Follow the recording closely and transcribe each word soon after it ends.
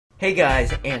Hey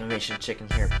guys, Animation Chicken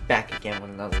here, back again with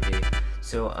another video.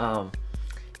 So,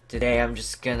 today I'm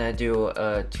just gonna do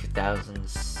a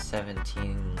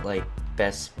 2017, like,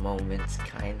 best moments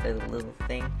kind of little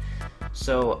thing.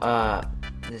 So,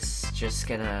 this is just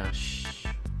gonna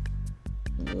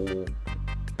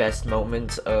best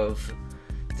moments of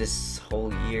this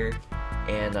whole year.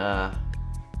 And,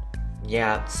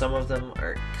 yeah, some of them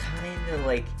are kind of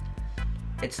like,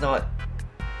 it's not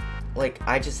like,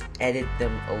 I just edit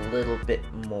them a little bit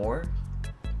more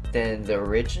than the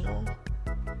original,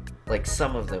 like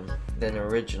some of them than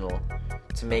original,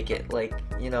 to make it, like,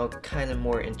 you know, kind of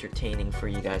more entertaining for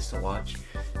you guys to watch.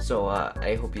 So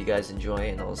I hope you guys enjoy,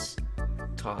 and I'll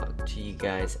talk to you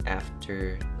guys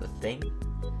after the thing.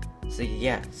 So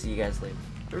yeah, see you guys later.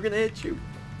 They're gonna hit you.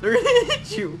 They're gonna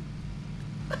hit you.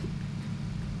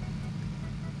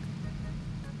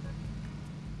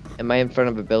 Am I in front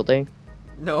of a building?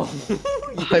 No.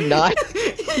 I'm not?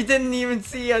 He didn't even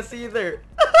see us either.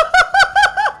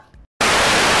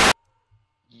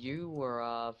 You were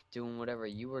off doing whatever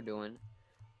you were doing,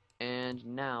 and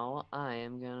now I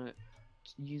am gonna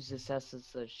use this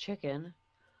essence of chicken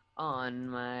on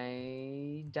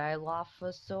my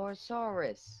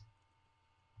Dilophosaurus.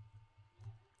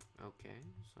 Okay,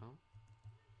 so.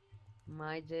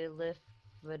 My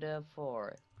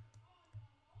Dilophosaurus.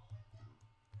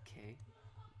 Okay.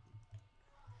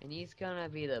 And he's gonna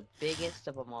be the biggest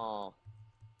of them all.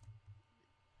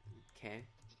 Okay.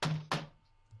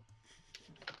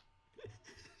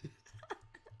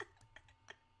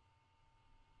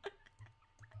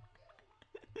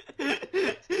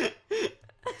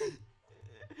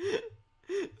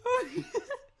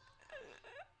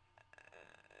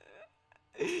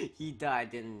 He died,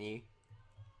 didn't he?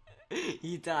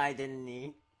 He died, didn't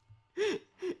he?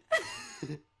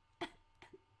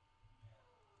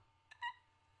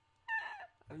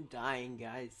 I'm dying,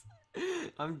 guys.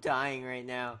 I'm dying right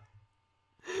now.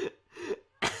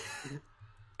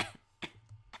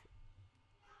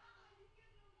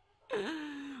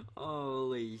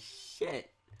 Holy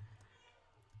shit.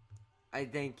 I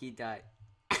think he died.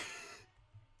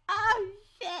 Oh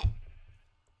shit.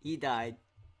 He died.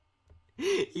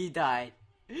 He died.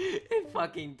 He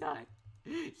fucking died.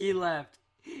 He left.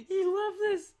 He left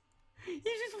this. He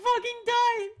just fucking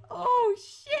died. Oh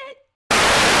shit.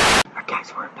 Alright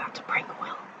guys, we're about to prank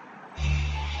Will.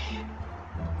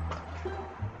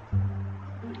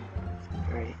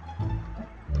 Alright.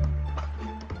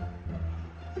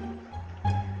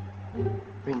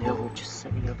 Right now we're just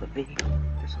setting up a video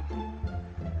or something.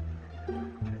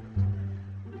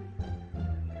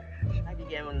 I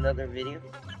began with another video.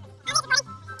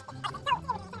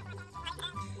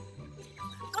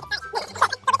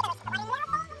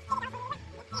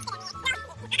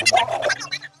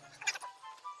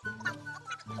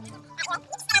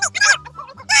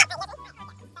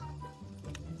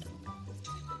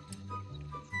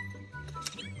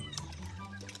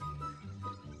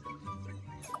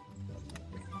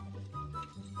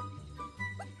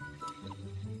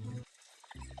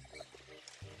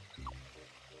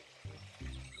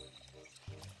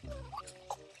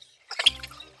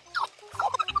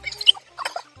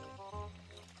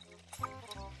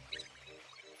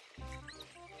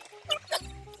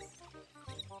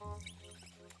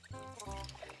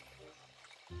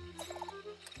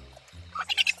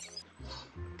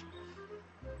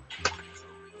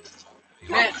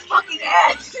 Man, fucking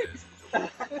ass!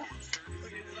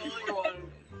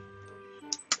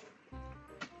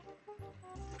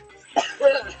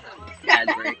 Bad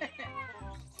break.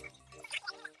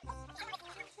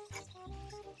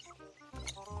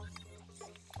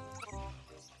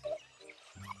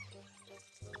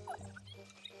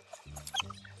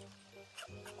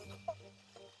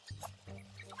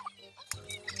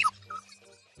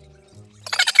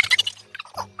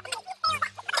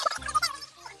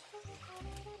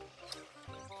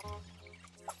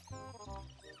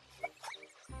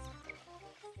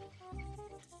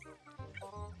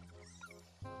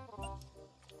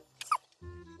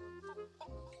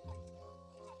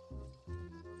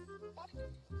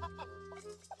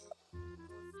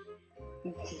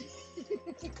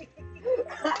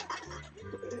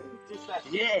 Just like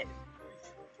shit.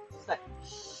 Just like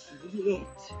shit.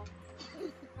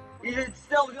 It's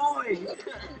still going.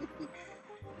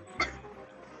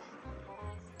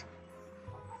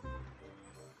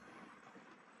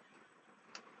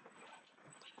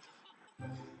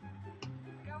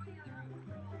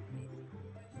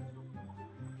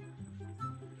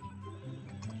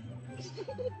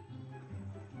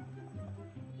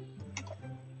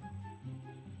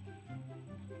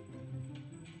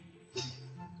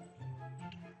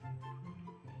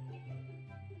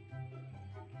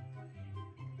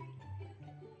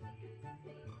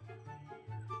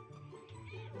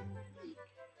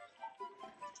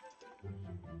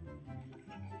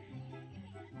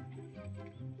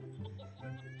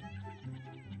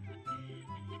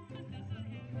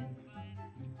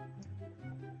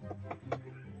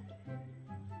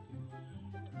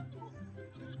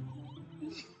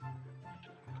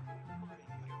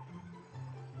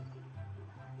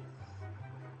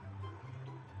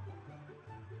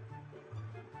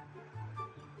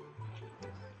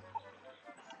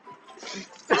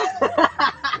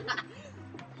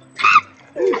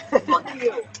 Fuck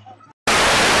you!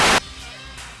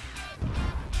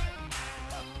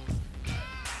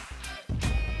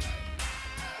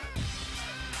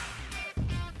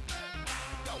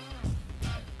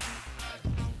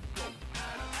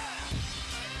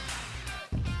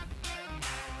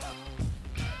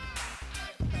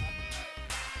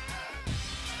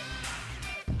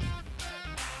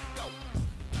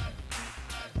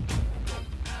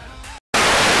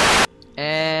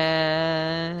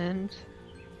 And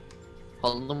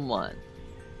hole in one.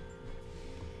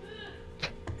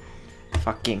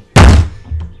 Fucking.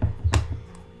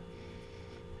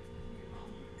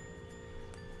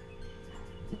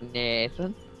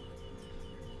 Nathan.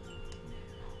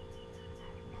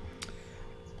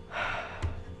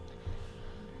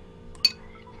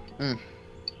 Mm.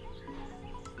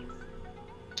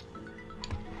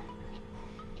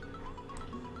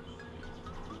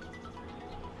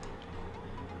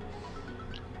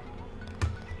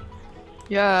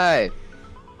 Yay!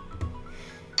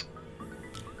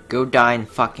 Go die in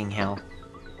fucking hell.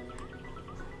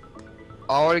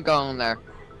 Already going there.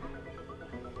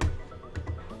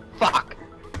 Fuck!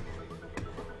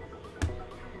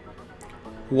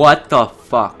 What the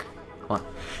fuck? What?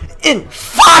 In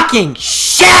fucking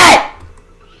shit!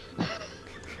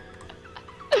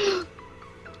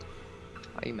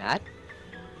 Are you mad?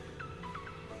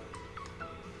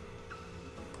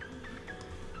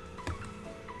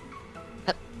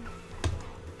 Hup.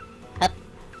 Hup.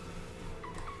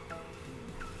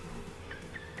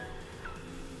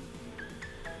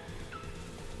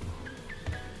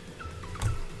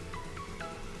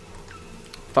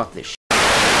 Fuck this shit.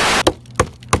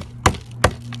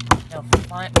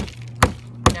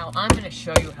 Now I'm gonna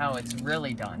show you how it's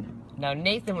really done. Now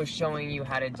Nathan was showing you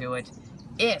how to do it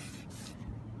if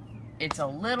it's a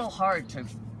little hard to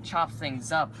chop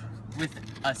things up with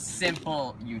a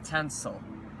simple utensil.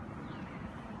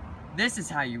 This is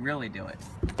how you really do it.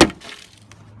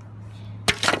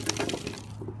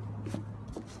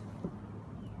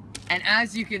 And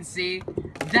as you can see,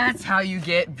 that's how you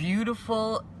get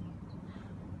beautiful,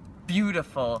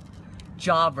 beautiful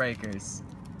jawbreakers.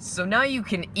 So now you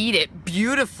can eat it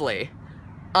beautifully.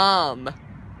 I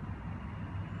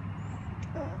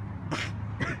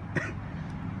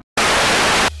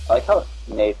like how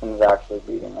Nathan's actually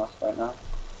beating us right now.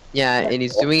 Yeah, and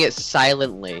he's doing it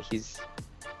silently. He's...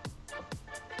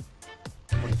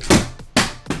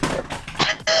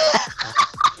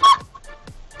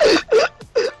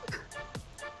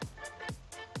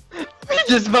 We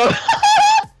just vote.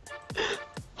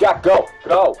 Jack, go!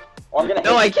 Go! Or I'm gonna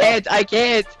No, hit I you. can't! I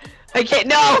can't! I can't!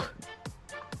 No!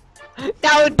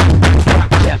 No!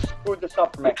 Yes. Screw this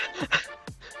up for me.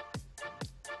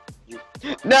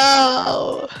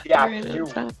 No! Jack, Alright, you.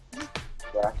 stop.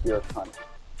 Jack, you're a cunt.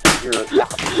 You're a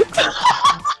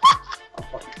cunt.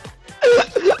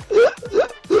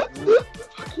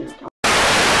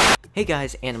 Hey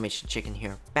guys, Animation Chicken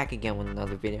here, back again with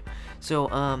another video. So,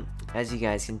 as you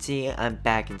guys can see, I'm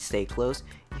back in Stay Close.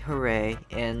 Hooray.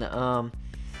 And,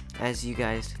 as you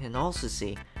guys can also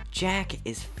see, Jack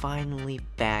is finally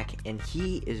back and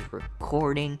he is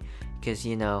recording because,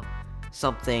 you know,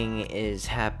 something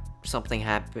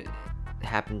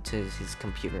happened to his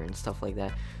computer and stuff like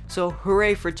that. So,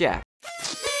 hooray for Jack.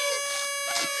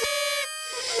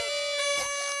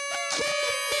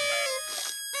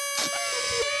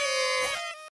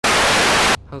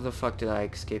 How the fuck did I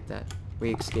escape that?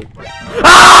 We escaped that.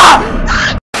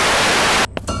 Ah!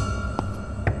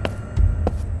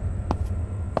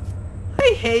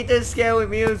 I hate this scary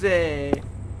music.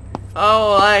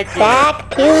 Oh, I like it. Back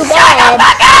to Shut bed. the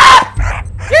fuck up!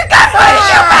 You got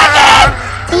your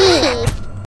fucking!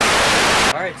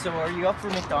 Alright, so are you up for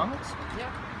McDonald's?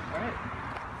 Yeah. Alright.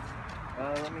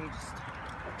 Let me just...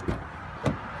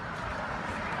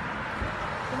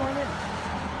 Come on in.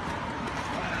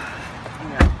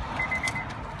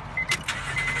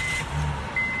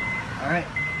 Alright.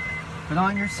 Put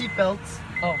on your seatbelts.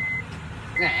 Oh.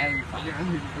 Nah, you're fine. You're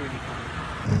fine.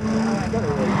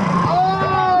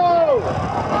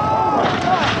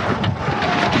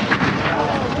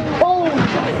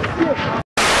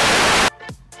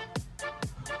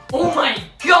 Oh my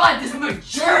god, this is my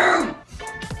germ!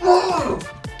 Oh!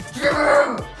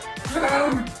 Germ!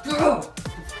 What the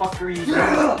fuck are you doing?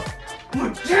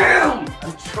 My germ!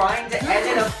 I'm trying to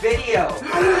edit a video.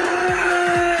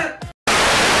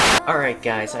 Alright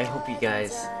guys, I hope you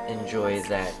guys enjoy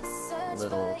that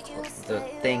the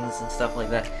things and stuff like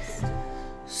that.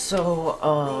 So,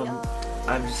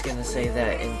 I'm just gonna say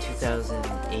that in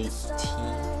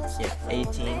 2018, yeah,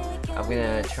 18. I'm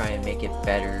gonna try and make it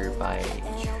better by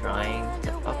trying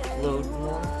to upload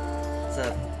more. It's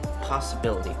a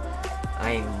possibility.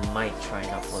 I might try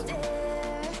and upload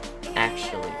more.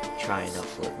 Actually try and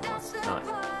upload more. Not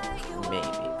maybe,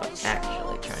 but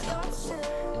actually try and upload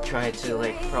more. And try to,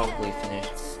 like, probably finish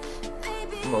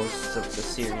most of the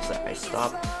series that I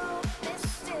stopped.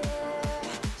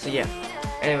 So yeah.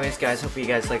 Anyways, guys, hope you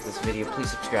guys like this video.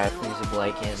 Please subscribe, please leave a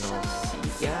like, and I'll see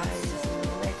you guys in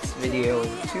the next video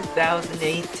in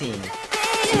 2018.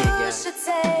 See you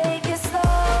guys.